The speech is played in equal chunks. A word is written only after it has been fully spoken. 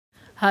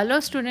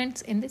Hello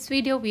students, in this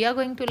video we are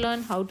going to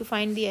learn how to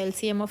find the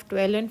LCM of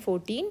 12 and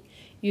 14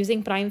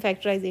 using prime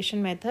factorization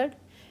method.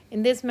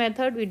 In this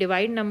method we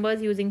divide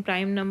numbers using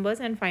prime numbers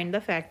and find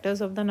the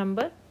factors of the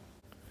number.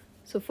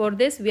 So for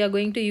this we are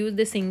going to use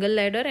the single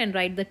ladder and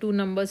write the two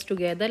numbers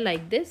together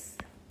like this.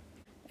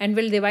 And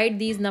we'll divide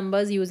these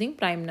numbers using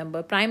prime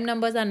number. Prime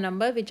numbers are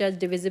numbers which are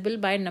divisible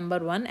by number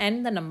 1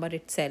 and the number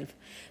itself.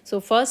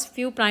 So first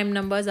few prime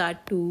numbers are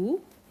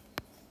 2,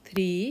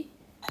 3,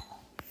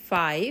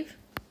 5,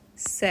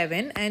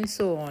 7 and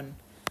so on.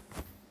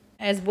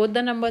 As both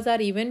the numbers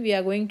are even, we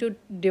are going to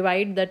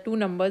divide the two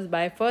numbers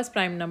by first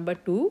prime number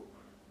 2.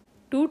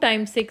 2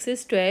 times 6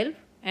 is 12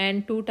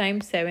 and 2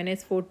 times 7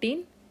 is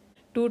 14.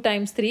 2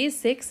 times 3 is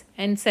 6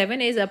 and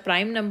 7 is a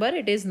prime number.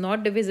 It is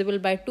not divisible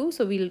by 2,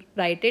 so we'll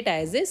write it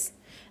as is.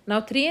 Now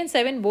 3 and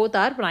 7 both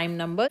are prime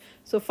numbers.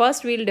 So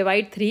first we'll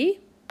divide 3.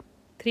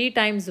 3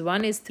 times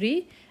 1 is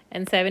 3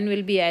 and 7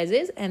 will be as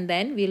is, and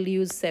then we'll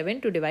use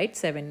 7 to divide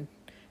 7.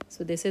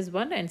 So this is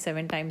 1 and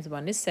 7 times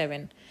 1 is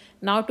 7.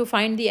 Now to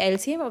find the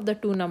LCM of the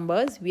two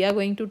numbers, we are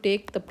going to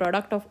take the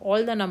product of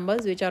all the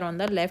numbers which are on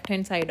the left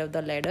hand side of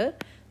the ladder.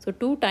 So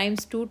 2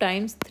 times 3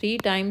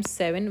 times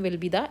 7 will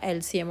be the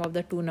LCM of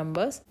the two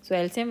numbers. So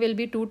LCM will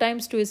be 2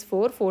 times 2 is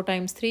 4, 4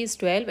 times 3 is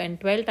 12 and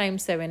 12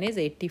 times 7 is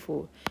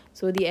 84.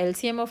 So the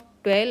LCM of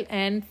 12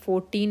 and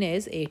 14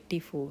 is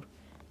 84.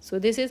 So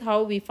this is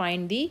how we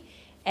find the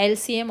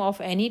LCM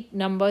of any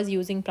numbers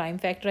using prime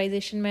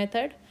factorization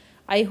method.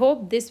 I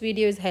hope this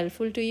video is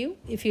helpful to you.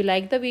 If you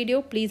like the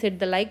video, please hit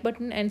the like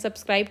button and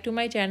subscribe to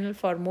my channel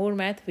for more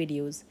math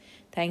videos.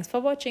 Thanks for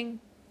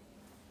watching.